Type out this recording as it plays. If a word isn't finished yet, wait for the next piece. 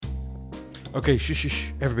Okay,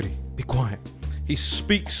 shh, everybody, be quiet. He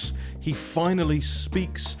speaks. He finally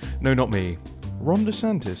speaks. No, not me. Ron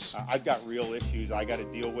DeSantis. I've got real issues I got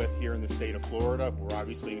to deal with here in the state of Florida. We're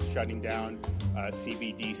obviously shutting down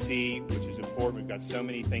CBDC, which is important. We've got so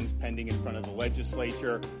many things pending in front of the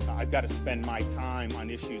legislature. I've got to spend my time on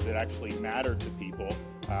issues that actually matter to people.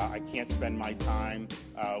 I can't spend my time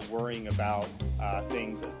worrying about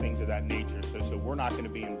things of that nature. So we're not going to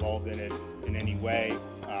be involved in it in any way.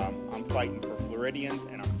 I'm fighting for Floridians,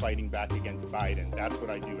 and I'm fighting back against Biden. That's what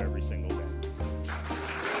I do every single day.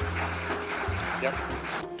 Yep.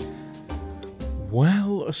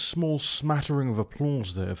 Well, a small smattering of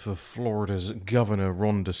applause there for Florida's Governor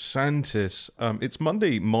Ron DeSantis. It's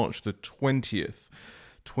Monday, March the 20th,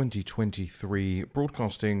 2023,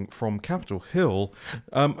 broadcasting from Capitol Hill.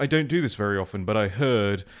 I don't do this very often, but I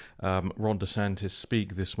heard Ron DeSantis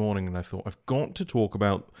speak this morning, and I thought, I've got to talk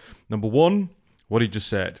about, number one, what he just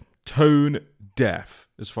said. Tone deaf,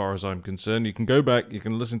 as far as I'm concerned. You can go back, you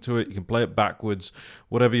can listen to it, you can play it backwards,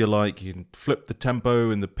 whatever you like. You can flip the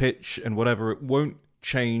tempo and the pitch and whatever. It won't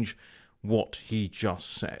change what he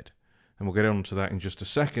just said. And we'll get on to that in just a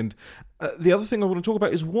second. The other thing I want to talk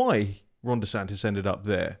about is why Ron DeSantis ended up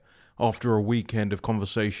there after a weekend of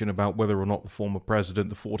conversation about whether or not the former president,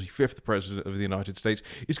 the 45th president of the United States,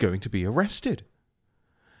 is going to be arrested.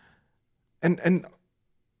 And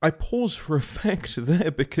I pause for effect there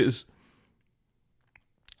because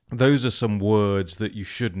those are some words that you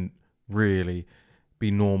shouldn't really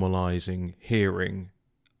be normalizing hearing.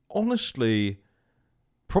 Honestly,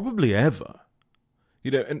 probably ever. You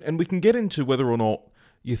know, and we can get into whether or not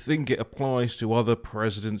you think it applies to other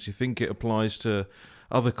presidents, you think it applies to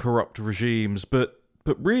other corrupt regimes, but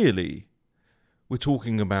really, we're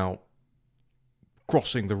talking about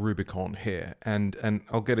crossing the Rubicon here, and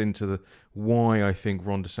I'll get into why I think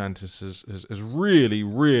Ron DeSantis has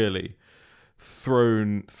really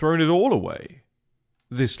thrown it all away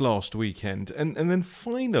this last weekend, and then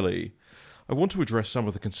finally, I want to address some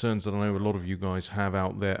of the concerns that I know a lot of you guys have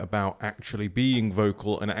out there about actually being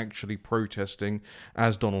vocal and actually protesting,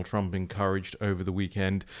 as Donald Trump encouraged over the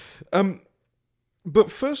weekend. But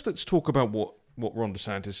first, let's talk about what Ron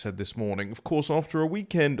DeSantis said this morning. Of course, after a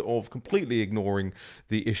weekend of completely ignoring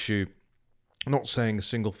the issue, not saying a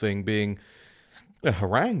single thing, being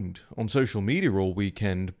harangued on social media all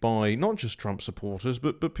weekend by not just Trump supporters,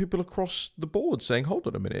 but people across the board saying, hold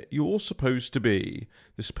on a minute, you're supposed to be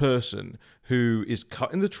this person who is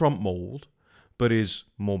cut in the Trump mold, but is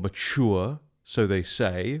more mature, so they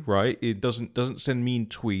say, right? It doesn't send mean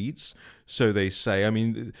tweets, so they say. I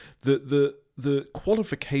mean, the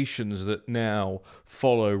qualifications that now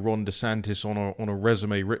follow Ron DeSantis on a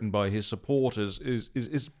resume written by his supporters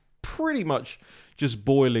is pretty much just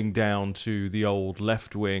boiling down to the old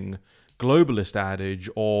left-wing globalist adage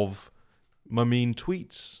of my mean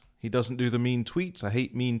tweets. He doesn't do the mean tweets. I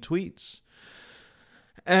hate mean tweets.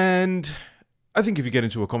 And I think if you get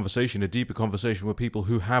into a deeper conversation with people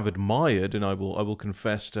who have admired, and I will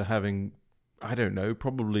confess to having, I don't know,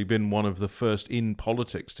 probably been one of the first in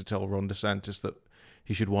politics to tell Ron DeSantis that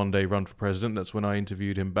he should one day run for president. That's when I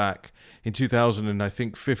interviewed him back in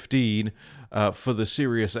 2015 for the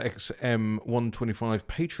Sirius XM 125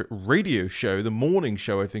 Patriot radio show, the morning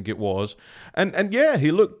show, I think it was. And yeah,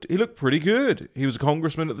 he looked pretty good. He was a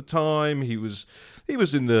congressman at the time. He was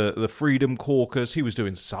in the Freedom Caucus. He was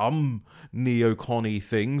doing some neo-conny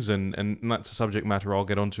things, and that's a subject matter I'll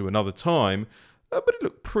get onto another time. But it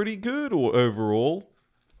looked pretty good overall.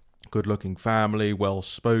 Good-looking family,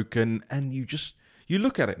 well-spoken, and you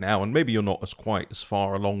look at it now, and maybe you're not quite as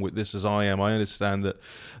far along with this as I am. I understand that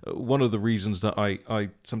one of the reasons that I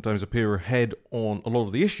sometimes appear ahead on a lot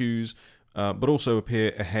of the issues, but also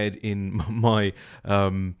appear ahead in my, I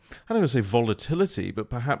don't want to say volatility, but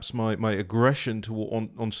perhaps my aggression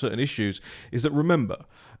on certain issues, is that, remember,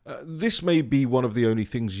 this may be one of the only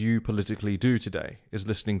things you politically do today, is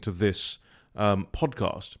listening to this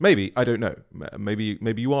podcast. Maybe, I don't know. Maybe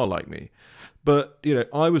you are like me. But, you know,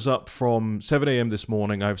 I was up from 7 a.m. this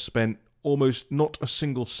morning. I've spent almost not a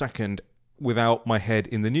single second without my head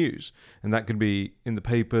in the news. And that can be in the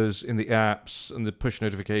papers, in the apps, and the push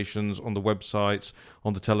notifications, on the websites,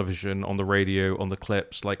 on the television, on the radio, on the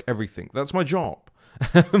clips, like everything. That's my job.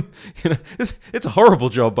 You know, it's a horrible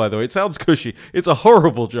job, by the way. It sounds cushy. It's a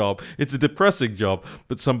horrible job. It's a depressing job,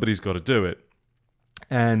 but somebody's got to do it.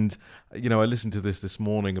 And, you know, I listened to this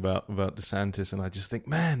morning about DeSantis, and I just think,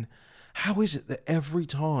 man, how is it that every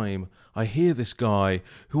time I hear this guy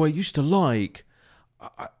who I used to like,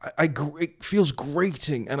 it feels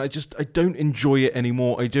grating, and I don't enjoy it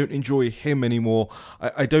anymore. I don't enjoy him anymore.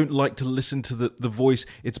 I don't like to listen to the voice.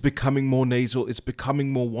 It's becoming more nasal. It's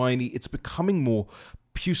becoming more whiny. It's becoming more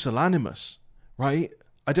pusillanimous, right?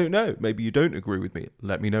 I don't know. Maybe you don't agree with me.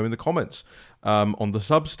 Let me know in the comments on the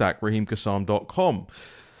Substack, raheemkassam.com.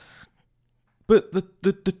 But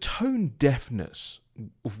the tone deafness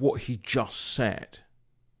of what he just said,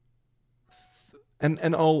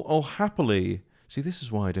 and I'll happily... See, this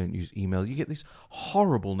is why I don't use email. You get these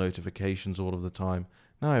horrible notifications all of the time.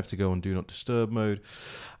 Now I have to go on Do Not Disturb mode.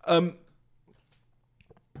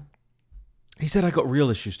 He said, I got real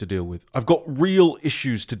issues to deal with. I've got real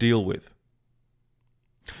issues to deal with.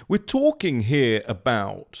 We're talking here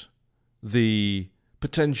about the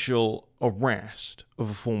potential arrest of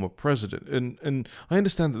a former president. And I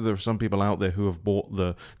understand that there are some people out there who have bought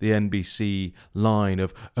the NBC line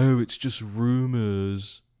of, oh, it's just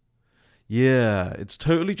rumors. Yeah, it's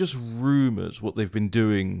totally just rumours what they've been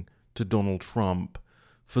doing to Donald Trump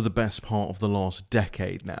for the best part of the last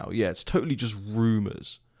decade now. Yeah, it's totally just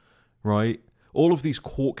rumours, right? All of these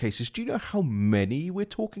court cases, do you know how many we're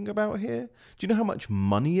talking about here? Do you know how much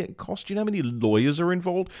money it costs? Do you know how many lawyers are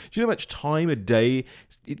involved? Do you know how much time a day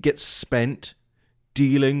it gets spent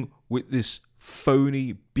dealing with this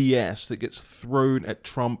phony BS that gets thrown at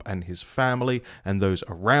Trump and his family and those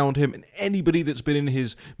around him and anybody that's been in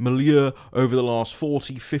his milieu over the last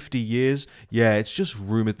 40, 50 years? Yeah, it's just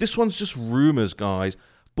rumors. This one's just rumors, guys.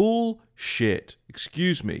 Bullshit.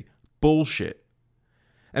 Excuse me. Bullshit.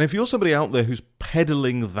 And if you're somebody out there who's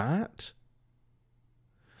peddling that,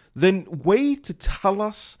 then way to tell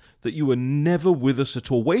us that you were never with us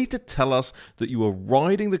at all. Way to tell us that you were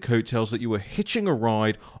riding the coattails, that you were hitching a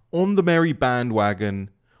ride on the merry bandwagon,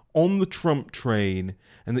 on the Trump train,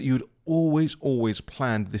 and that you had always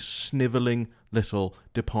planned this snivelling little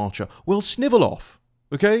departure. Well, snivel off,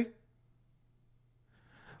 okay?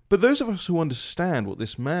 But those of us who understand what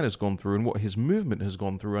this man has gone through and what his movement has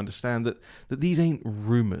gone through understand that these ain't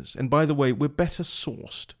rumors. And by the way, we're better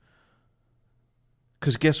sourced.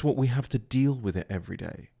 Because guess what? We have to deal with it every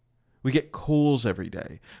day. We get calls every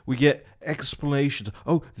day. We get explanations.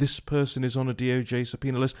 Oh, this person is on a DOJ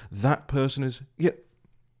subpoena list. That person is... Yeah,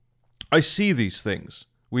 I see these things.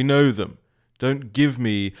 We know them. Don't give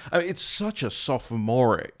me... I mean, it's such a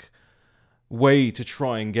sophomoric way to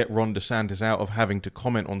try and get Ron DeSantis out of having to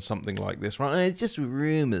comment on something like this, right? It's just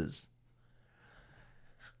rumors.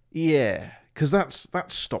 Yeah, because that's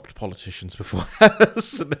stopped politicians before,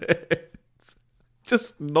 hasn't it?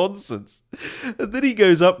 Just nonsense. And then he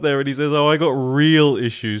goes up there and he says, oh, I got real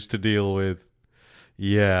issues to deal with.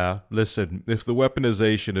 Yeah, listen, if the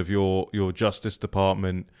weaponization of your Justice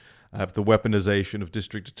Department, if the weaponization of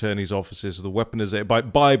district attorneys' offices, the weaponization,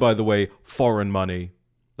 by the way, foreign money,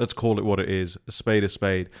 let's call it what it is, a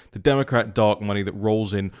spade, the Democrat dark money that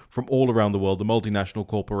rolls in from all around the world, the multinational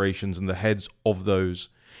corporations and the heads of those,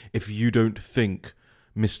 if you don't think,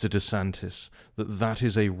 Mr. DeSantis, that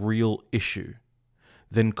is a real issue,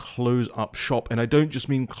 then close up shop. And I don't just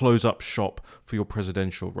mean close up shop for your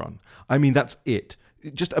presidential run. I mean, that's it.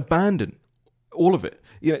 Just abandon all of it.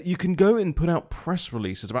 You know, you can go and put out press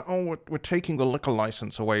releases about, oh, we're taking the liquor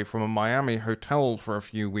license away from a Miami hotel for a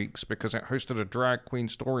few weeks because it hosted a drag queen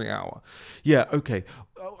story hour. Yeah, okay.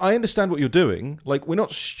 I understand what you're doing. Like, we're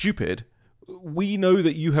not stupid. We know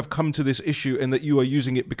that you have come to this issue and that you are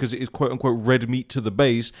using it because it is quote-unquote red meat to the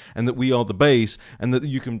base and that we are the base and that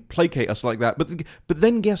you can placate us like that. But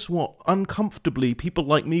then guess what? Uncomfortably, people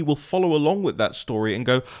like me will follow along with that story and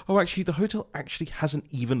go, oh, actually, the hotel actually hasn't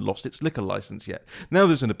even lost its liquor license yet. Now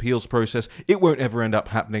there's an appeals process. It won't ever end up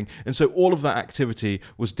happening. And so all of that activity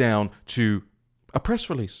was down to a press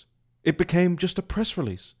release. It became just a press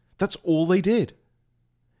release. That's all they did.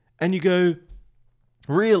 And you go,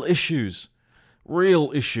 real issues.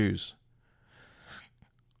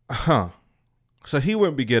 So he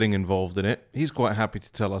won't be getting involved in it. He's quite happy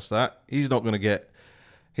to tell us that. He's not going to get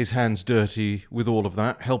his hands dirty with all of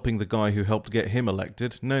that, helping the guy who helped get him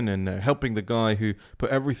elected. No. Helping the guy who put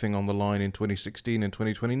everything on the line in 2016 and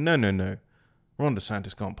 2020. No. Ron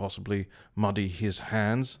DeSantis can't possibly muddy his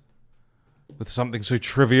hands with something so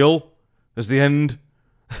trivial as the end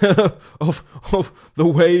of the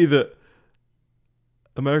way that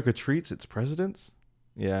America treats its presidents?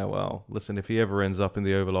 Yeah, well, listen, if he ever ends up in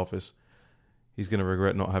the Oval Office, he's going to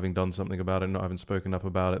regret not having done something about it, not having spoken up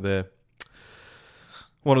about it there.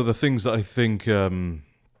 One of the things that I think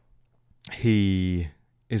he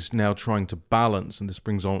is now trying to balance, and this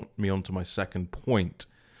brings me on to my second point,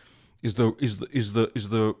 is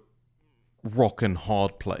the rock and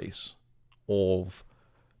hard place of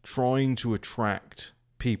trying to attract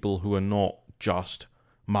people who are not just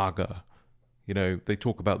MAGA. They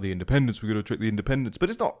talk about the independents. We're going to treat the independents, but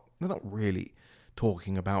they're not really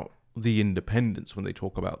talking about the independents when they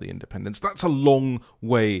talk about the independents. That's a long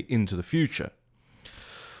way into the future.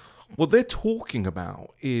 What they're talking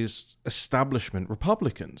about is establishment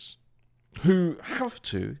Republicans who have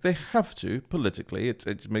to politically, it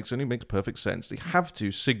only makes perfect sense. They have to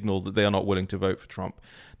signal that they are not willing to vote for Trump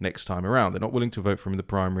next time around. They're not willing to vote for him in the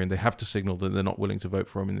primary, and they have to signal that they're not willing to vote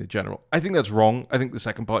for him in the general. I think that's wrong. I think the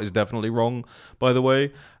second part is definitely wrong, by the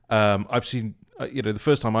way. I've seen, the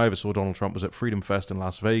first time I ever saw Donald Trump was at Freedom Fest in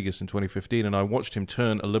Las Vegas in 2015, and I watched him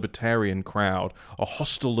turn a libertarian crowd, a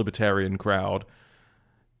hostile libertarian crowd,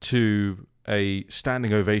 to a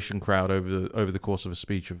standing ovation crowd over the course of a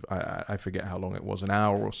speech of I forget how long it was, an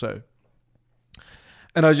hour or so.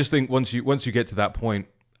 And I just think once you get to that point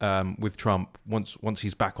with Trump, once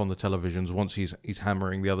he's back on the televisions, once he's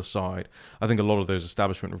hammering the other side, I think a lot of those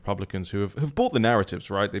establishment Republicans who have bought the narratives,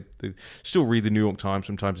 right? They still read the New York Times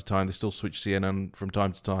from time to time. They still switch CNN from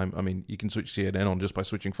time to time. I mean, you can switch CNN on just by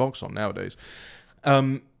switching Fox on nowadays.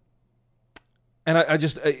 And I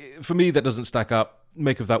just, for me, that doesn't stack up.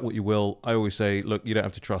 Make of that what you will. I always say, look, you don't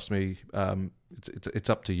have to trust me. It's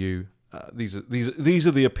up to you. These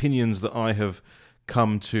are the opinions that I have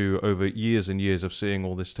come to over years and years of seeing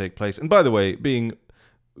all this take place. And by the way, being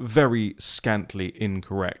very scantly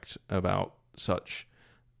incorrect about such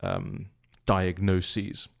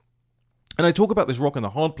diagnoses. And I talk about this rock and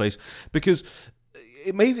the hard place because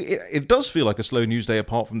it does feel like a slow news day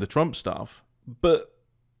apart from the Trump stuff,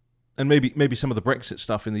 and maybe some of the Brexit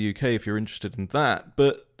stuff in the UK if you're interested in that.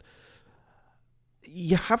 But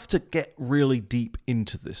you have to get really deep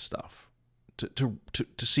into this stuff to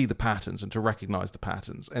see the patterns and to recognize the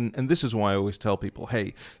patterns. And this is why I always tell people,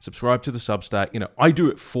 hey, subscribe to the Substack. I do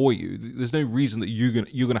it for you. There's no reason that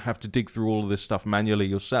you're gonna have to dig through all of this stuff manually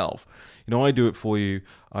yourself. I do it for you.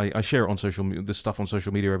 I share it on this stuff on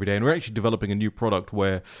social media every day, and we're actually developing a new product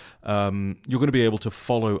where you're going to be able to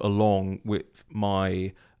follow along with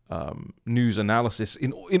my news analysis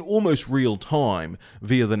in almost real time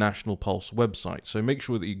via the National Pulse website. So make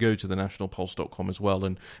sure that you go to thenationalpulse.com as well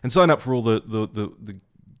and sign up for all the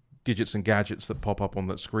gadgets and gadgets that pop up on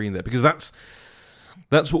that screen there, because that's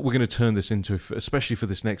what we're going to turn this into, especially for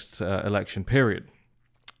this next election period.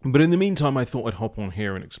 But in the meantime, I thought I'd hop on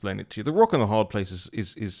here and explain it to you. The rock and the hard place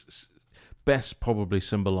is best probably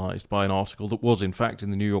symbolized by an article that was in fact in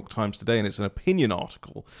the New York Times today, and it's an opinion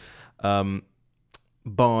article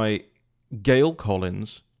by Gail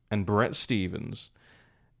Collins and Brett Stevens,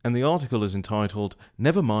 and the article is entitled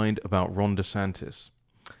 "Never Mind About Ron DeSantis,"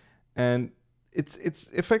 and it's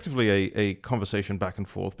effectively a conversation back and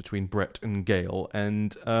forth between Brett and Gail,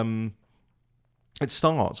 and it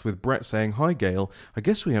starts with Brett saying, "Hi Gail, I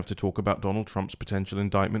guess we have to talk about Donald Trump's potential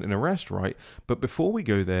indictment and arrest, right? But before we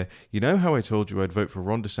go there, you know how I told you I'd vote for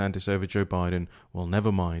Ron DeSantis over Joe Biden? Well,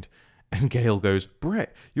 never mind." And Gail goes,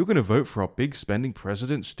 "Brett, you're going to vote for our big spending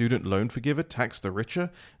president, student loan forgiver, tax the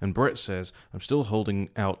richer?" And Brett says, "I'm still holding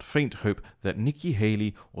out faint hope that Nikki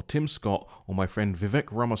Haley or Tim Scott or my friend Vivek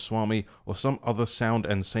Ramaswamy or some other sound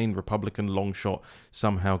and sane Republican longshot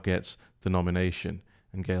somehow gets the nomination."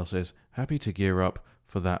 And Gail says, "Happy to gear up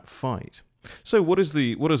for that fight." So what is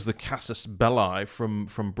the casus belli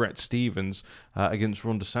from Brett Stevens against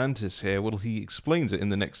Ron DeSantis here? Well, he explains it in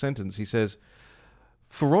the next sentence. He says,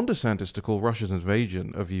 "For Ron DeSantis to call Russia's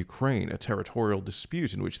invasion of Ukraine a territorial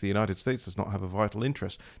dispute in which the United States does not have a vital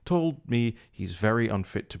interest told me he's totally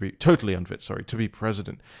unfit to be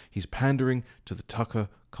president. He's pandering to the Tucker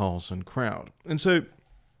Carlson crowd." And so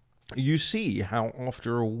you see how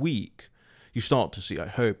after a week, you start to see, I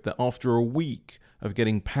hope, that after a week of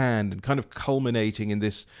getting panned and kind of culminating in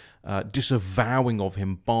this disavowing of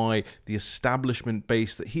him by the establishment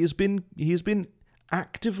base that he has been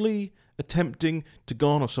actively attempting to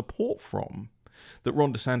garner support from, that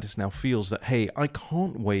Ron DeSantis now feels that, hey, I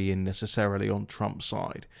can't weigh in necessarily on Trump's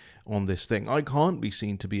side on this thing. I can't be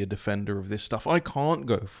seen to be a defender of this stuff. I can't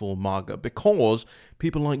go full MAGA because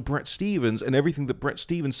people like Brett Stevens and everything that Brett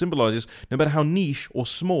Stevens symbolizes, no matter how niche or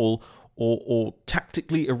small or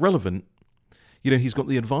tactically irrelevant, he's got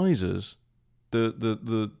the advisors,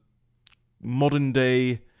 the modern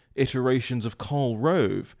day iterations of Karl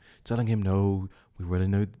Rove telling him, no, we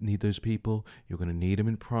really need those people. You're going to need them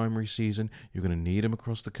in primary season. You're going to need them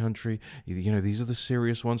across the country. These are the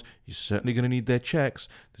serious ones. You're certainly going to need their checks.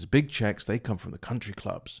 There's big checks. They come from the country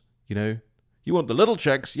clubs. You want the little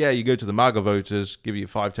checks? Yeah, you go to the MAGA voters, give you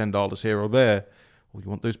 $5, $10 here or there. Or you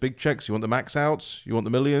want those big checks? You want the max outs? You want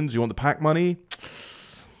the millions? You want the PAC money?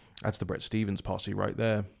 That's the Brett Stevens posse right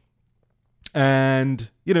there. And,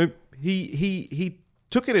 he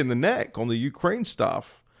took it in the neck on the Ukraine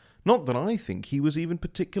stuff. Not that I think he was even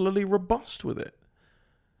particularly robust with it.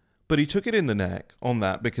 But he took it in the neck on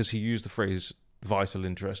that because he used the phrase vital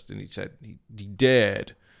interest, and he said he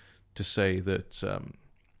dared to say that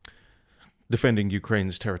defending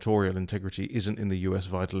Ukraine's territorial integrity isn't in the US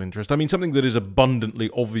vital interest. I mean, something that is abundantly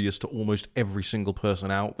obvious to almost every single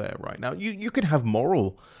person out there right now. You could have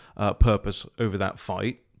moral purpose over that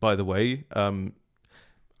fight, by the way. I'm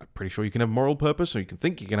pretty sure you can have moral purpose, or you can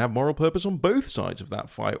think you can have moral purpose on both sides of that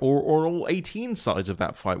fight, or all 18 sides of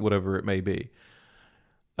that fight, whatever it may be.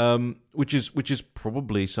 Which is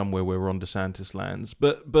probably somewhere where Ron DeSantis lands.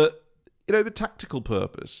 But you know, the tactical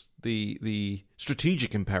purpose, the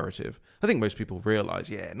strategic imperative, I think most people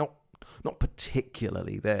realize, not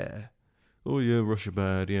particularly there. Oh yeah, Russia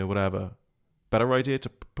bad, yeah, whatever. Better idea to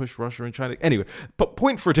push Russia and China. Anyway, but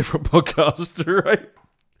point for a different podcast, right?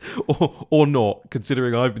 Or not,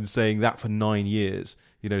 considering I've been saying that for 9 years,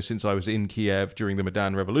 you know, since I was in Kiev during the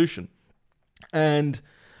Maidan Revolution. And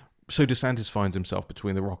so DeSantis finds himself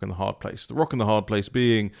between the rock and the hard place. The rock and the hard place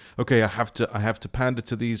being, okay, I have to pander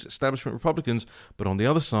to these establishment Republicans, but on the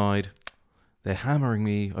other side, they're hammering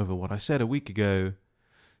me over what I said a week ago,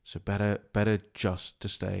 so better just to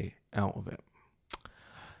stay out of it.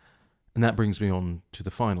 And that brings me on to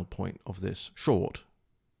the final point of this short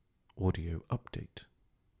audio update.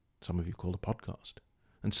 Some of you call it a podcast.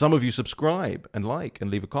 And some of you subscribe and like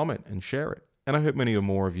and leave a comment and share it. And I hope many or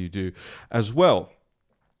more of you do as well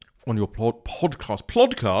on your podcast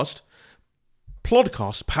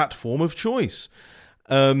platform of choice.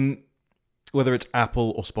 Whether it's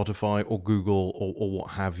Apple or Spotify or Google or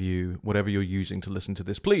what have you, whatever you're using to listen to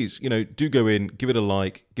this, please, you know, do go in, give it a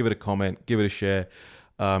like, give it a comment, give it a share,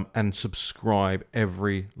 and subscribe.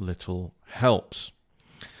 Every little helps.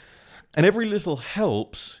 And every little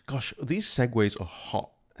helps. Gosh, these segues are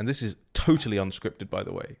hot. And this is totally unscripted, by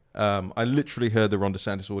the way. I literally heard the Ron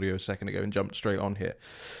DeSantis audio a second ago and jumped straight on here.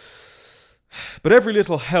 But every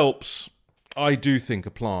little helps, I do think,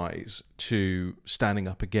 applies to standing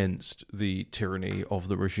up against the tyranny of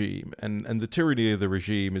the regime. And the tyranny of the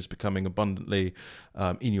regime is becoming abundantly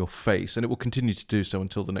in your face, and it will continue to do so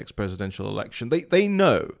until the next presidential election. They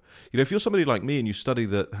know. You know, if you're somebody like me and you study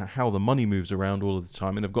how the money moves around all of the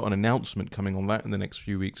time, and I've got an announcement coming on that in the next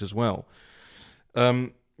few weeks as well.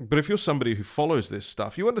 But if you're somebody who follows this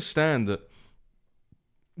stuff, you understand that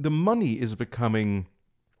the money is becoming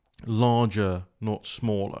larger, not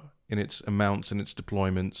smaller, in its amounts and its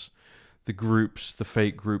deployments, the groups, the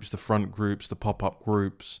fake groups, the front groups, the pop-up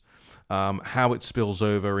groups, how it spills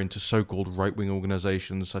over into so-called right-wing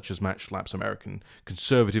organizations such as Match Slaps American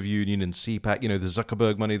Conservative Union and CPAC, you know, the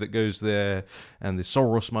Zuckerberg money that goes there and the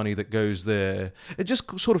Soros money that goes there. It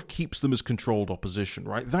just sort of keeps them as controlled opposition,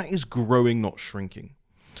 right? That is growing, not shrinking.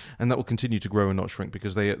 And that will continue to grow and not shrink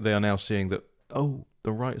because they are now seeing that, oh,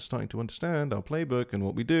 the right is starting to understand our playbook and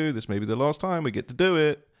what we do. This may be the last time we get to do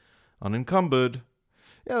it, unencumbered.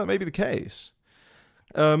 Yeah, that may be the case.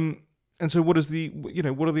 And so what are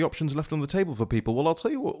the options left on the table for people? Well, I'll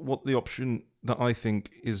tell you what the option that I think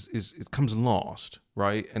is it comes last,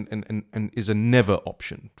 right? And is a never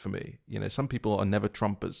option for me. You know, some people are never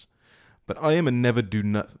Trumpers, but I am a never do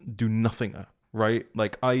nothinger. Right?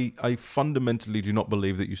 Like, I fundamentally do not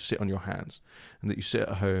believe that you sit on your hands and that you sit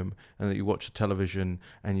at home and that you watch the television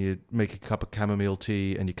and you make a cup of chamomile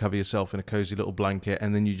tea and you cover yourself in a cozy little blanket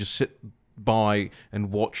and then you just sit by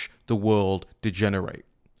and watch the world degenerate.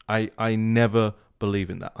 I never believe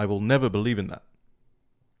in that. I will never believe in that.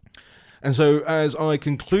 And so as I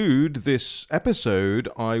conclude this episode,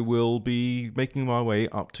 I will be making my way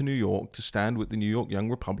up to New York to stand with the New York Young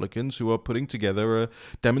Republicans who are putting together a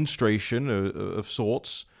demonstration of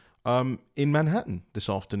sorts in Manhattan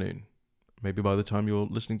this afternoon. Maybe by the time you're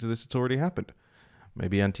listening to this, it's already happened.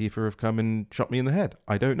 Maybe Antifa have come and shot me in the head.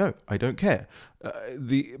 I don't know. I don't care.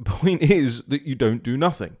 The point is that you don't do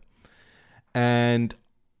nothing. And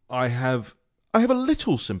I have a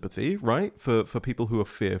little sympathy, right, for people who are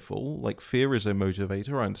fearful. Like, fear is a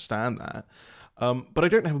motivator. I understand that. But I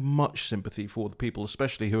don't have much sympathy for the people,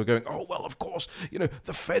 especially who are going, oh, well, of course, you know,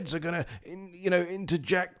 the feds are going to,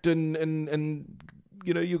 interject and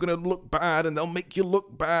you know, you're going to look bad and they'll make you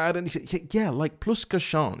look bad. And yeah, like, plus que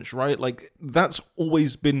change, right? Like, that's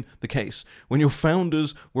always been the case. When your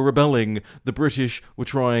founders were rebelling, the British were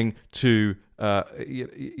trying to,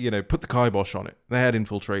 put the kibosh on it. They had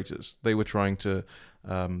infiltrators. They were trying to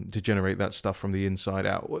generate that stuff from the inside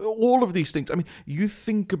out. All of these things. I mean, you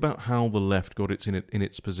think about how the left got in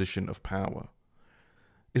its position of power.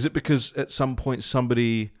 Is it because at some point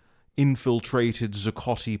somebody infiltrated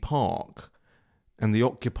Zuccotti Park and the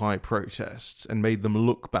Occupy protests and made them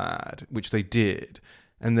look bad, which they did,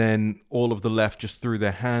 And then all of the left just threw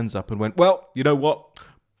their hands up and went, well, you know what?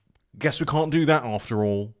 Guess we can't do that after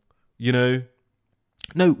all. You know?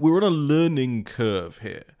 No, we're on a learning curve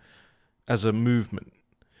here as a movement.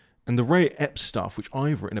 And the Ray Epps stuff, which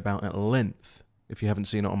I've written about at length, if you haven't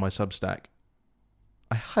seen it on my Substack,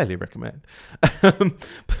 I highly recommend.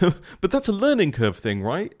 But that's a learning curve thing,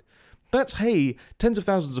 right? That's, hey, tens of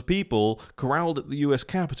thousands of people corralled at the US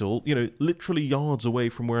Capitol, you know, literally yards away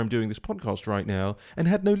from where I'm doing this podcast right now, and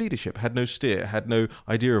had no leadership, had no steer, had no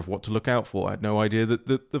idea of what to look out for, had no idea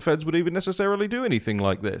that the feds would even necessarily do anything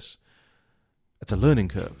like this. It's a learning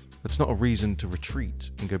curve. It's not a reason to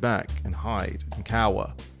retreat and go back and hide and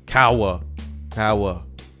cower. Cower. Don't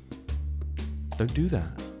do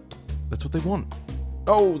that. That's what they want.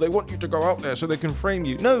 Oh, they want you to go out there so they can frame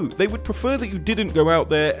you. No, they would prefer that you didn't go out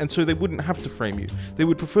there and so they wouldn't have to frame you. They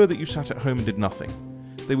would prefer that you sat at home and did nothing.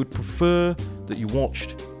 They would prefer that you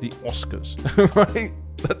watched the Oscars, right?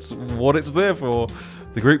 That's what it's there for.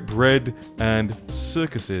 The great bread and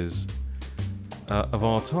circuses of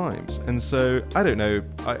our times. And so, I don't know,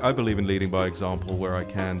 I believe in leading by example where I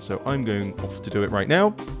can, so I'm going off to do it right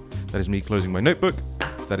now. That is me closing my notebook.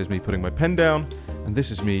 That is me putting my pen down. And this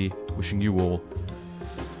is me wishing you all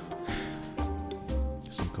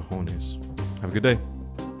some cojones. Have a good day.